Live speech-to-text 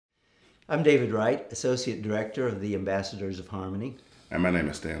I'm David Wright, Associate Director of the Ambassadors of Harmony. And my name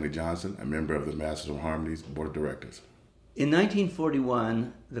is Stanley Johnson, a member of the Ambassadors of Harmony's Board of Directors. In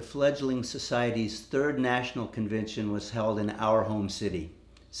 1941, the fledgling society's third national convention was held in our home city,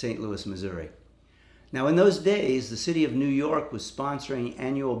 St. Louis, Missouri. Now, in those days, the city of New York was sponsoring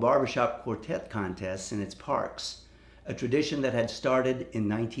annual barbershop quartet contests in its parks, a tradition that had started in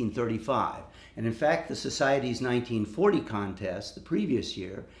 1935. And in fact, the Society's 1940 contest, the previous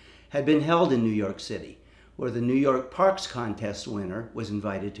year, had been held in New York City, where the New York Parks Contest winner was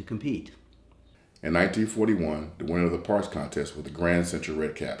invited to compete. In 1941, the winner of the Parks Contest was the Grand Central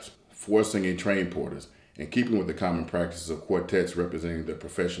Redcaps, 4 singing train porters. In keeping with the common practices of quartets representing the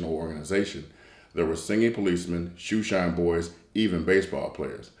professional organization, there were singing policemen, shoeshine boys, even baseball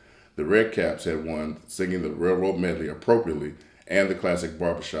players. The Redcaps had won singing the Railroad Medley appropriately and the classic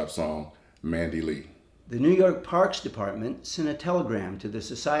barbershop song, Mandy Lee. The New York Parks Department sent a telegram to the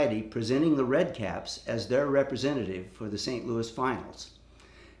Society presenting the Redcaps as their representative for the St. Louis finals.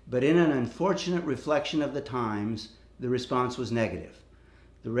 But in an unfortunate reflection of the times, the response was negative.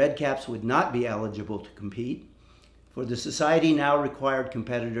 The Redcaps would not be eligible to compete, for the Society now required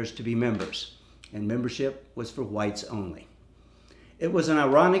competitors to be members, and membership was for whites only. It was an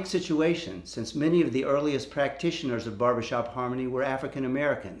ironic situation, since many of the earliest practitioners of barbershop harmony were African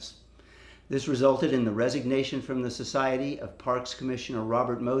Americans. This resulted in the resignation from the Society of Parks Commissioner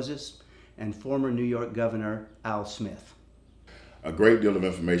Robert Moses and former New York Governor Al Smith. A great deal of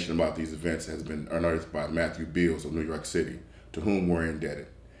information about these events has been unearthed by Matthew Beals of New York City, to whom we're indebted.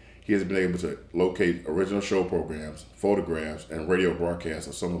 He has been able to locate original show programs, photographs, and radio broadcasts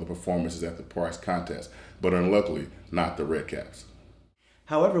of some of the performances at the Parks Contest, but unluckily not the Redcaps.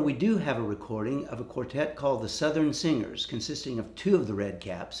 However, we do have a recording of a quartet called the Southern Singers, consisting of 2 of the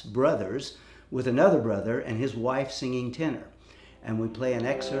Redcaps, brothers, with another brother and his wife singing tenor. And we play an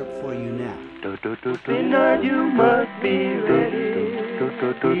excerpt for you now. Sinner, you must be ready.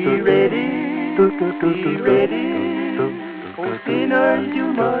 Be ready. Be ready. Oh, sinners,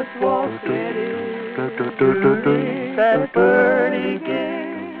 you must walk ready. That burning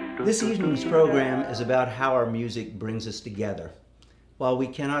gate. This evening's program is about how our music brings us together. While we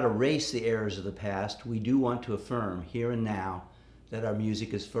cannot erase the errors of the past, we do want to affirm here and now that our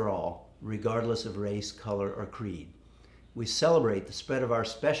music is for all, regardless of race, color, or creed. We celebrate the spread of our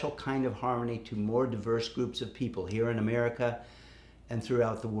special kind of harmony to more diverse groups of people here in America and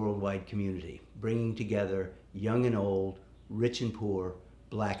throughout the worldwide community, bringing together young and old, rich and poor,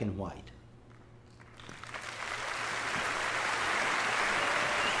 black and white.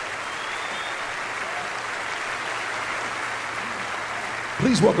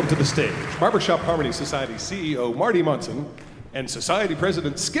 Please welcome to the stage Barbershop Harmony Society CEO Marty Munson and Society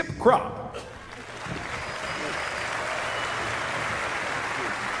President Skip Kropp.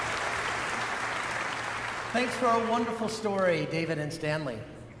 Thanks for a wonderful story, David and Stanley.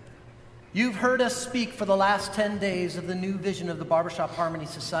 You've heard us speak for the last 10 days of the new vision of the Barbershop Harmony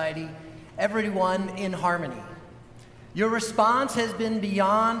Society, Everyone in Harmony. Your response has been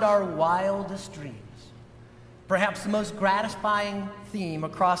beyond our wildest dreams. Perhaps the most gratifying theme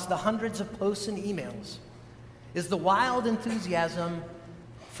across the hundreds of posts and emails is the wild enthusiasm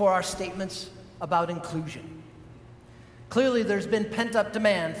for our statements about inclusion. Clearly, there's been pent-up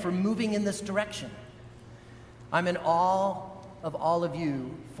demand for moving in this direction. I'm in awe of all of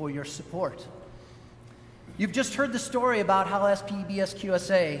you for your support. You've just heard the story about how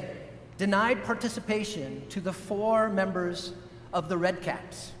SPBSQSA denied participation to the 4 members of the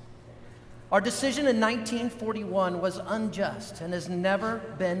Redcaps. Our decision in 1941 was unjust and has never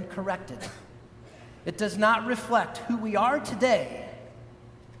been corrected. It does not reflect who we are today,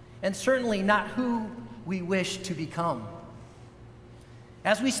 and certainly not who we wish to become.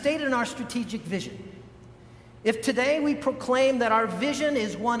 As we stated in our strategic vision, if today we proclaim that our vision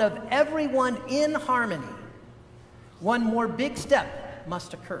is one of everyone in harmony, one more big step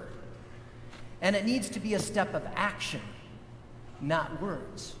must occur. And it needs to be a step of action, not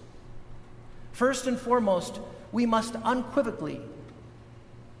words. First and foremost, we must unequivocally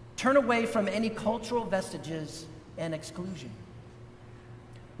turn away from any cultural vestiges and exclusion.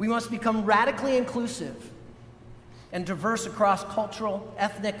 We must become radically inclusive and diverse across cultural,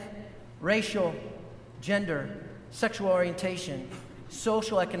 ethnic, racial, gender, sexual orientation,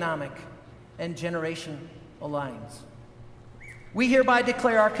 social, economic, and generational lines. We hereby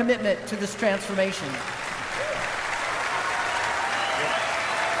declare our commitment to this transformation.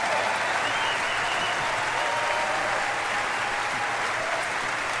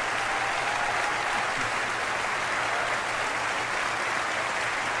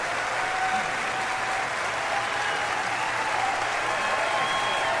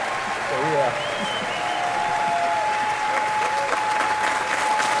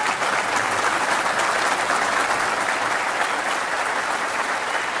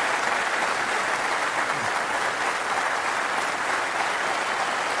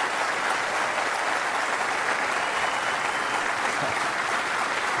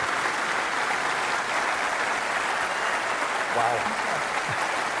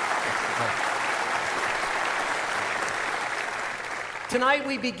 Tonight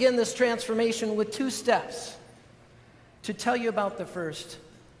we begin this transformation with 2 steps. To tell you about the first,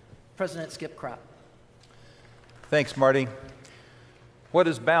 President Skip Crop. Thanks, Marty. What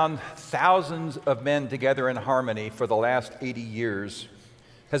has bound thousands of men together in harmony for the last 80 years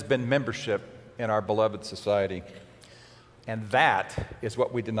has been membership in our beloved society. And that is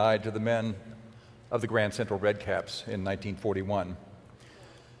what we denied to the men of the Grand Central Redcaps in 1941.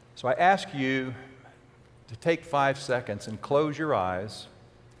 So I ask you to take 5 seconds and close your eyes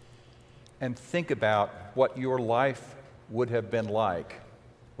and think about what your life would have been like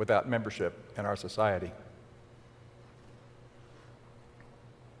without membership in our society.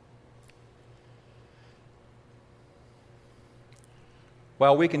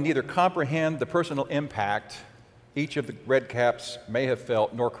 While we can neither comprehend the personal impact each of the Redcaps may have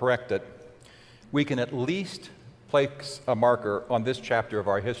felt nor correct it, we can at least place a marker on this chapter of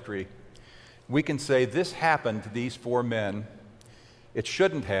our history. We can say this happened to these 4 men, it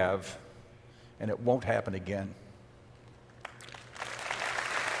shouldn't have, and it won't happen again.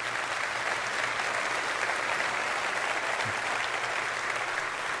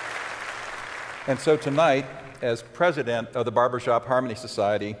 And so tonight, as president of the Barbershop Harmony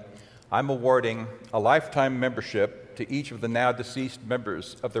Society, I'm awarding a lifetime membership to each of the now deceased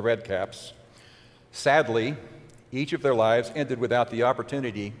members of the Redcaps. Sadly, each of their lives ended without the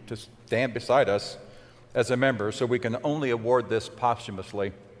opportunity to stand beside us as a member, so we can only award this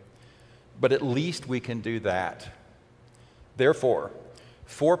posthumously. But at least we can do that. Therefore,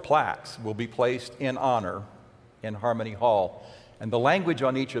 4 plaques will be placed in honor in Harmony Hall, and the language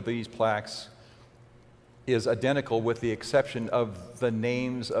on each of these plaques is identical with the exception of the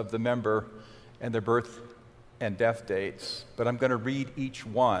names of the member and their birth and death dates. But I'm going to read each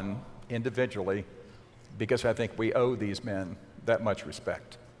one individually because I think we owe these men that much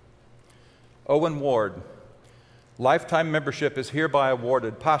respect. Owen Ward. Lifetime membership is hereby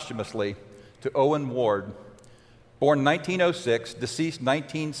awarded posthumously to Owen Ward, born 1906, deceased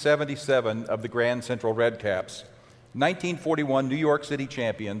 1977 of the Grand Central Redcaps, 1941 New York City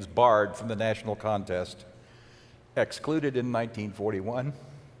champions, barred from the national contest, excluded in 1941,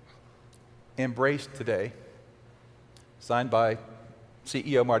 embraced today, signed by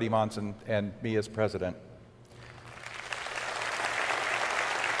CEO Marty Monson and me as president.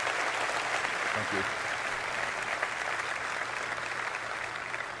 Thank you.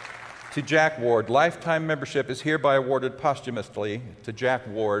 To Jack Ward, lifetime membership is hereby awarded posthumously to Jack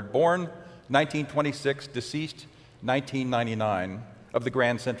Ward, born 1926, deceased 1999, of the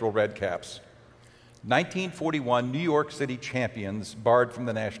Grand Central Redcaps. 1941 New York City champions, barred from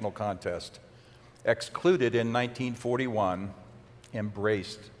the national contest. Excluded in 1941,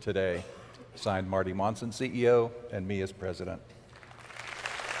 embraced today. Signed, Marty Monson, CEO, and me as president.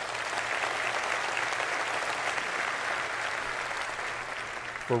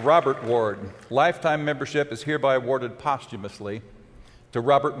 For Robert Ward, lifetime membership is hereby awarded posthumously to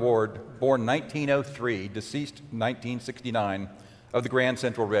Robert Ward, born 1903, deceased 1969, of the Grand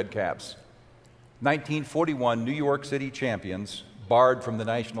Central Redcaps. 1941 New York City champions, barred from the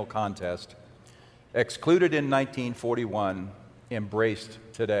national contest. Excluded in 1941, embraced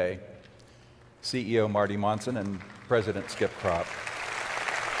today. CEO Marty Monson and President Skip Crop.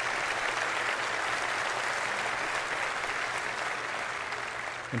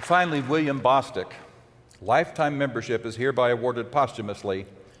 And finally, William Bostick. Lifetime membership is hereby awarded posthumously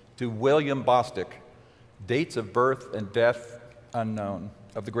to William Bostick, dates of birth and death unknown,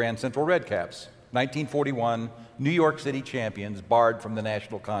 of the Grand Central Redcaps. 1941 New York City champions, barred from the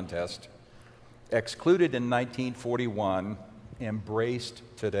national contest. Excluded in 1941, embraced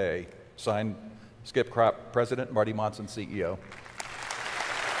today. Signed, Skip Crop, President, Marty Monson, CEO.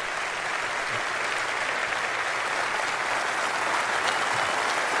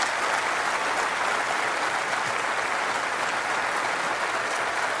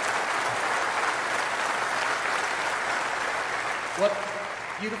 What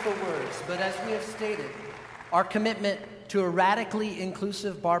beautiful words. But as we have stated, our commitment to a radically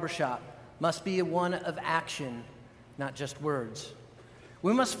inclusive barbershop must be one of action, not just words.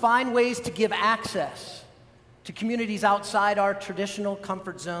 We must find ways to give access to communities outside our traditional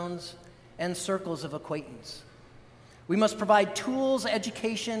comfort zones and circles of acquaintance. We must provide tools,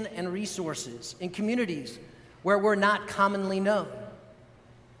 education, and resources in communities where we're not commonly known.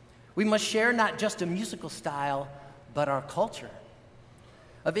 We must share not just a musical style, but our culture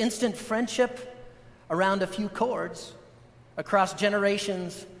of instant friendship around a few chords, across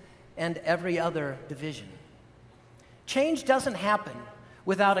generations and every other division. Change doesn't happen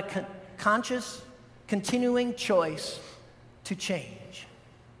without a conscious, continuing choice to change.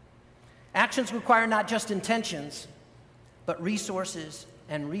 Actions require not just intentions, but resources,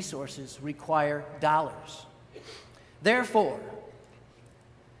 and resources require dollars. Therefore,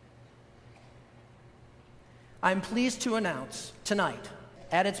 I'm pleased to announce tonight,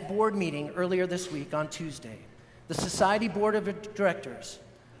 at its board meeting earlier this week on Tuesday, the Society Board of Directors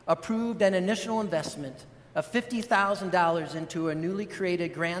approved an initial investment of $50,000 into a newly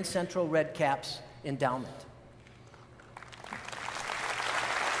created Grand Central Red Caps endowment.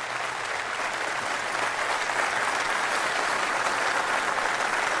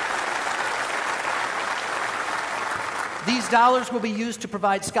 These dollars will be used to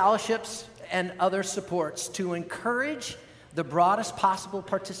provide scholarships and other supports to encourage the broadest possible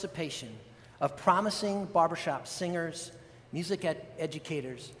participation of promising barbershop singers, music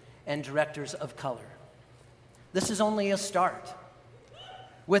educators, and directors of color. This is only a start.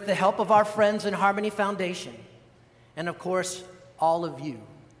 With the help of our friends in Harmony Foundation, and of course, all of you,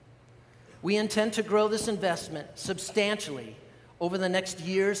 we intend to grow this investment substantially over the next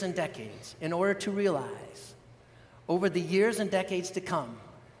years and decades in order to realize, over the years and decades to come,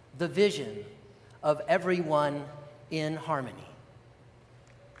 the vision of everyone in harmony.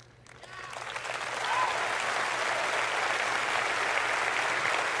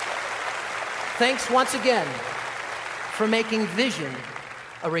 Thanks once again for making vision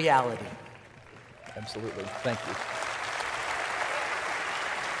a reality. Absolutely. Thank you.